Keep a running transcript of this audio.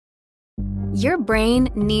Your brain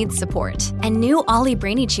needs support, and new Ollie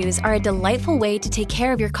Brainy Chews are a delightful way to take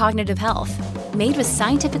care of your cognitive health. Made with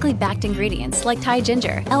scientifically backed ingredients like Thai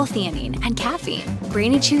ginger, L-theanine, and caffeine,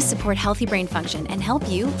 Brainy Chews support healthy brain function and help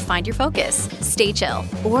you find your focus, stay chill,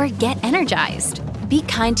 or get energized. Be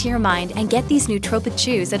kind to your mind and get these nootropic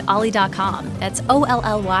chews at ollie.com. That's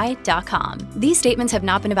OLLY.com. These statements have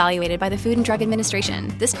not been evaluated by the Food and Drug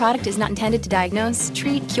Administration. This product is not intended to diagnose,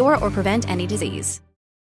 treat, cure, or prevent any disease.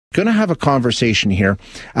 Going to have a conversation here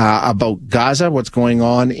about Gaza, what's going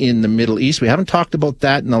on in the Middle East. We haven't talked about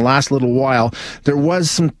that in the last little while. There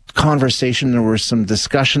was some conversation, there was some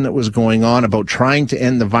discussion that was going on about trying to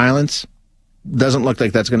end the violence. Doesn't look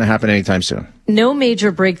like that's going to happen anytime soon. No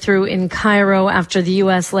major breakthrough in Cairo after the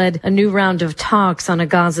U.S. led a new round of talks on a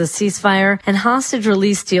Gaza ceasefire and hostage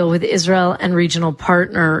release deal with Israel and regional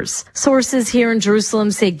partners. Sources here in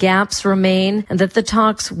Jerusalem say gaps remain and that the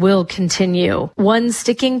talks will continue. One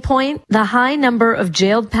sticking point, the high number of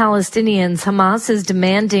jailed Palestinians Hamas is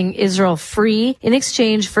demanding Israel free in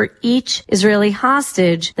exchange for each Israeli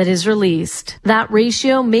hostage that is released. That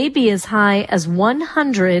ratio may be as high as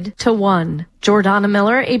 100 to 1. Jordana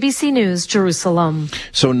Miller, ABC News, Jerusalem.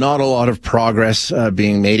 So not a lot of progress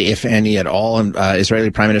being made, if any at all. And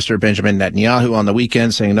Israeli Prime Minister Benjamin Netanyahu on the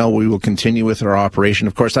weekend saying, no, we will continue with our operation.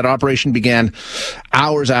 Of course, that operation began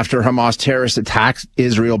hours after Hamas terrorists attacked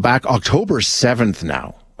Israel back October 7th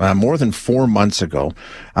now. More than 4 months ago.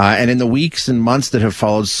 And in the weeks and months that have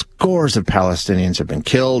followed, scores of Palestinians have been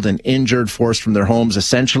killed and injured, forced from their homes,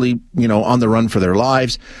 essentially, on the run for their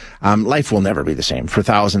lives. Life will never be the same for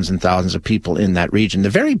thousands and thousands of people in that region. The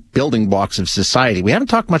very building blocks of society, we haven't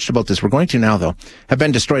talked much about this, we're going to now though, have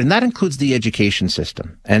been destroyed. And that includes the education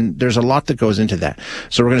system. And there's a lot that goes into that.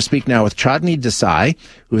 So we're going to speak now with Chandni Desai,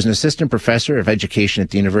 who is an assistant professor of education at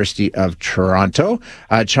the University of Toronto.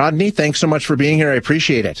 Chandni, thanks so much for being here. I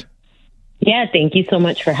appreciate it. Yeah, thank you so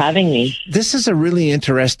much for having me. This is a really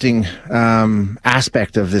interesting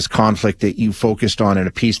aspect of this conflict that you focused on in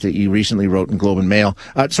a piece that you recently wrote in Globe and Mail.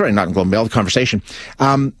 Sorry, not in Globe and Mail, The Conversation.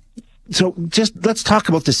 So just let's talk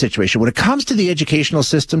about the situation. When it comes to the educational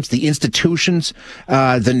systems, the institutions,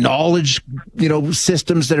 the knowledge,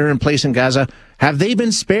 systems that are in place in Gaza, have they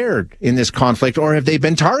been spared in this conflict or have they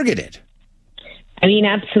been targeted? I mean,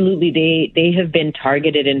 absolutely. They have been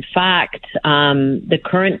targeted. In fact, the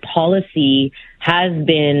current policy has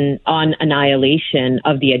been on annihilation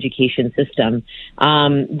of the education system.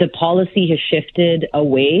 The policy has shifted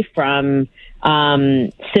away from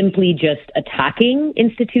simply just attacking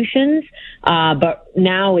institutions, but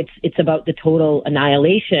now it's about the total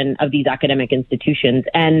annihilation of these academic institutions.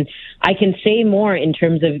 And I can say more in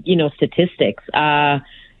terms of, statistics.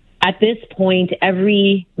 At this point,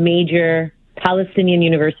 every major Palestinian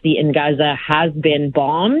university in Gaza has been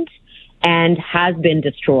bombed and has been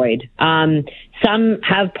destroyed. Some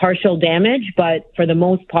have partial damage, but for the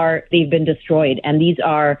most part, they've been destroyed. And these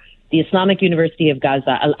are the Islamic University of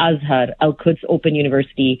Gaza, Al-Azhar, Al-Quds Open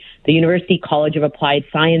University, the University College of Applied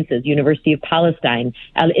Sciences, University of Palestine,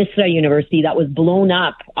 Al-Isra University that was blown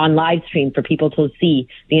up on live stream for people to see.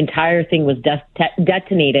 The entire thing was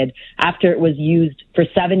detonated after it was used for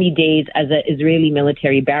 70 days as an Israeli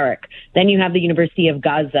military barrack. Then you have the University of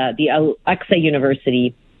Gaza, the Al-Aqsa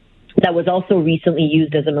University, that was also recently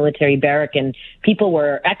used as a military barrack, and people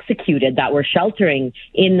were executed that were sheltering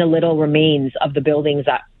in the little remains of the buildings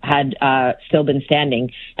that had still been standing.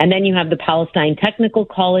 And then you have the Palestine Technical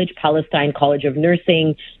College, Palestine College of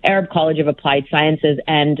Nursing, Arab College of Applied Sciences,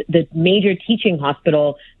 and the major teaching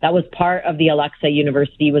hospital that was part of the Al-Aqsa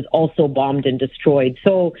University was also bombed and destroyed.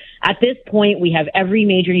 So at this point, we have every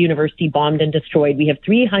major university bombed and destroyed. We have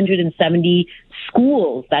 370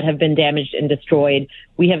 schools that have been damaged and destroyed.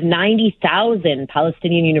 We have 90,000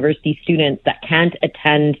 Palestinian university students that can't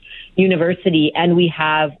attend university, and we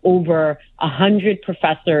have over 100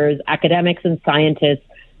 professors, academics and scientists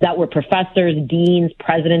that were professors, deans,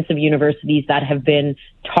 presidents of universities that have been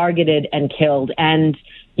targeted and killed. And,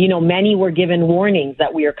 many were given warnings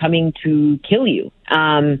that we are coming to kill you.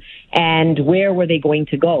 And where were they going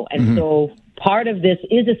to go? And so part of this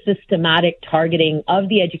is a systematic targeting of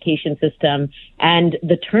the education system. And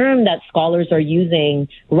the term that scholars are using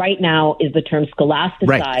right now is the term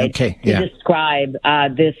scholasticide to describe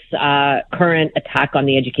this current attack on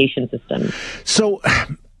the education system. So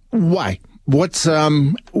why? What's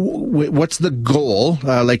the goal?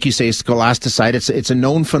 Like you say, scholasticide. It's a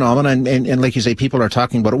known phenomenon, and like you say, people are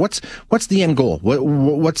talking about it. What's the end goal?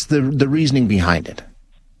 What's the reasoning behind it?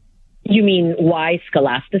 You mean why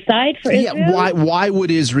scholasticide for Israel? Yeah, why would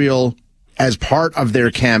Israel, as part of their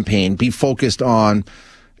campaign, be focused on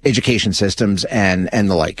education systems and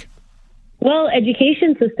the like? Well,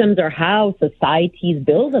 education systems are how societies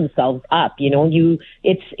build themselves up.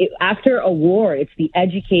 After a war, it's the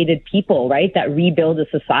educated people, right, that rebuild a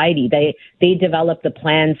society. They develop the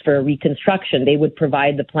plans for reconstruction. They would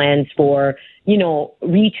provide the plans for,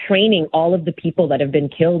 retraining all of the people that have been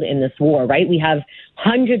killed in this war, right? We have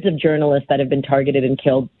hundreds of journalists that have been targeted and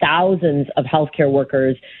killed, thousands of healthcare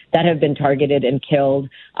workers that have been targeted and killed.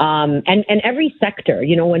 And every sector,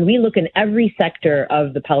 when we look in every sector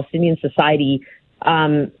of the Palestinian society,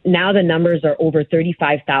 now the numbers are over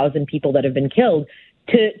 35,000 people that have been killed.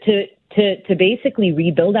 To basically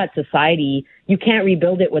rebuild that society, you can't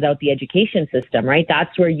rebuild it without the education system, right?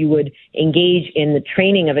 That's where you would engage in the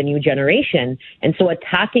training of a new generation. And so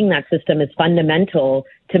attacking that system is fundamental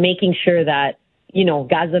to making sure that,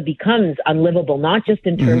 Gaza becomes unlivable, not just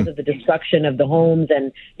in terms of the destruction of the homes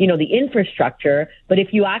and, the infrastructure, but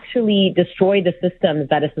if you actually destroy the systems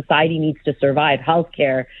that a society needs to survive,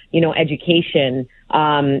 healthcare, education,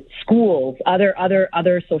 schools,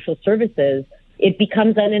 other social services, it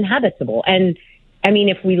becomes uninhabitable. And I mean,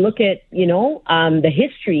 if we look at, the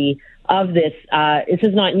history of this, this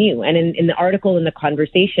is not new. And in the article, in the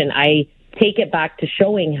conversation, I take it back to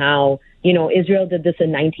showing how, Israel did this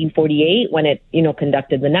in 1948 when it,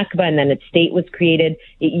 conducted the Nakba, and then its state was created.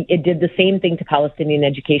 It did the same thing to Palestinian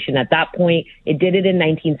education at that point. It did it in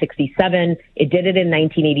 1967. It did it in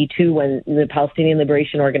 1982 when the Palestinian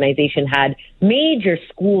Liberation Organization had major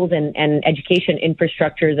schools and education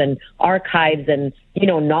infrastructures and archives and,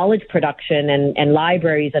 knowledge production and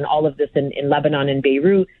libraries and all of this in Lebanon and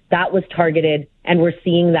Beirut. That was targeted, and we're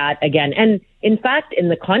seeing that again. And in fact, in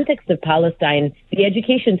the context of Palestine, the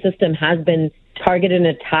education system has been targeted and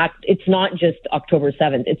attacked. It's not just October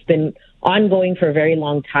 7th. It's been ongoing for a very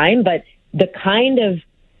long time. But the kind of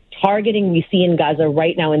targeting we see in Gaza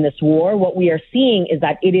right now in this war, what we are seeing is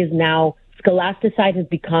that it is now, scholasticide has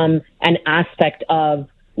become an aspect of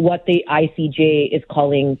what the ICJ is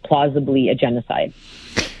calling plausibly a genocide.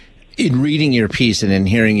 In reading your piece and in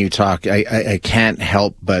hearing you talk, I can't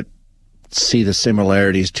help but see the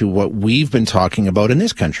similarities to what we've been talking about in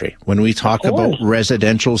this country when we talk about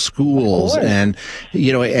residential schools and,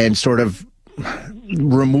 and sort of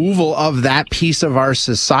removal of that piece of our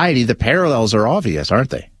society. The parallels are obvious,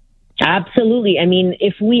 aren't they? Absolutely. I mean,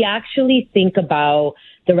 if we actually think about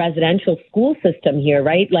the residential school system here,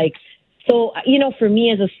 right? So, for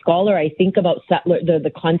me as a scholar, I think about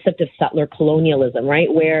the concept of settler colonialism,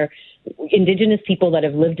 right? Where Indigenous people that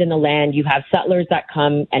have lived in the land, you have settlers that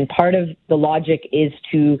come, and part of the logic is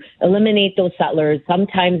to eliminate those settlers,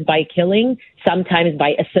 sometimes by killing, sometimes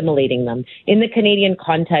by assimilating them. In the Canadian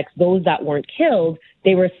context, those that weren't killed,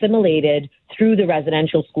 they were assimilated through the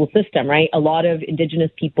residential school system, right? A lot of Indigenous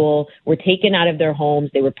people were taken out of their homes.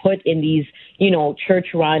 They were put in these,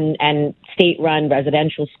 church-run and state-run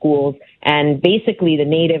residential schools. And basically the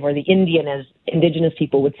Native, or the Indian, as Indigenous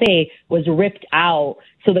people would say, was ripped out.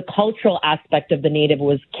 So the cultural aspect of the Native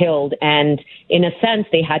was killed. And in a sense,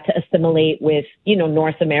 they had to assimilate with,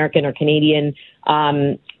 North American or Canadian,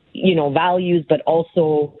 values, but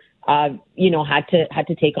also had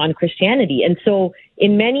to take on Christianity. And so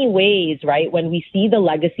in many ways, right, when we see the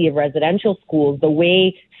legacy of residential schools, the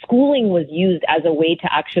way schooling was used as a way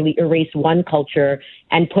to actually erase one culture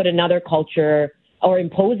and put another culture or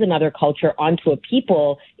impose another culture onto a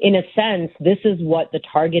people, in a sense, this is what the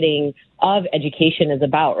targeting of education is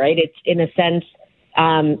about, right? It's in a sense,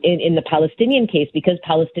 in the Palestinian case, because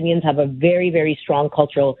Palestinians have a very, very strong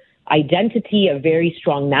cultural identity, a very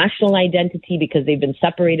strong national identity, because they've been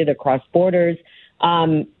separated across borders,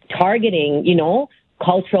 targeting,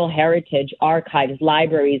 cultural heritage, archives,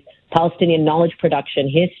 libraries, Palestinian knowledge production,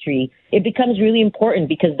 history. It becomes really important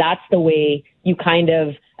because that's the way you kind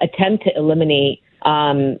of attempt to eliminate,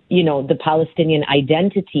 the Palestinian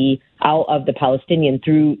identity out of the Palestinian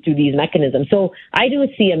through these mechanisms. So I do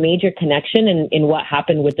see a major connection in what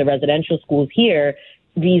happened with the residential schools here,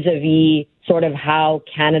 vis-a-vis sort of how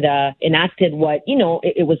Canada enacted what,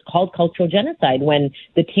 it was called cultural genocide when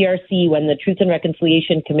the TRC, when the Truth and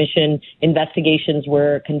Reconciliation Commission investigations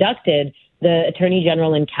were conducted. The Attorney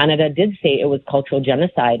General in Canada did say it was cultural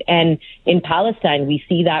genocide. And in Palestine, we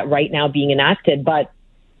see that right now being enacted, but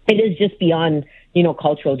it is just beyond,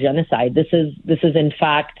 cultural genocide. This is in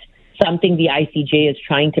fact something the ICJ is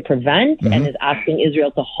trying to prevent and is asking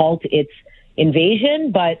Israel to halt its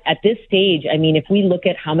invasion. But at this stage, I mean, if we look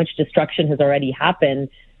at how much destruction has already happened,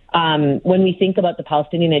 when we think about the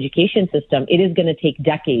Palestinian education system, it is going to take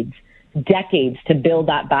decades to build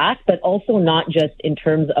that back, but also not just in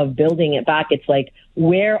terms of building it back. It's like,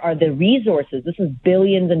 where are the resources? This is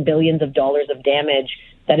billions and billions of dollars of damage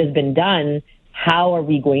that has been done how are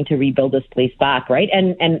we going to rebuild this place back, right?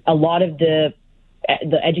 And a lot of the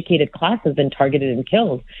educated class has been targeted and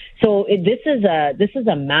killed. So this is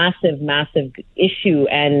a massive issue,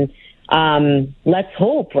 and let's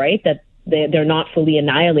hope, right, that they're not fully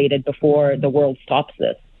annihilated before the world stops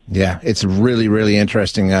this. Yeah, it's a really, really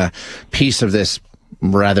interesting piece of this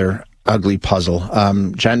rather ugly puzzle.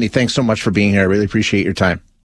 Jandy, thanks so much for being here. I really appreciate your time.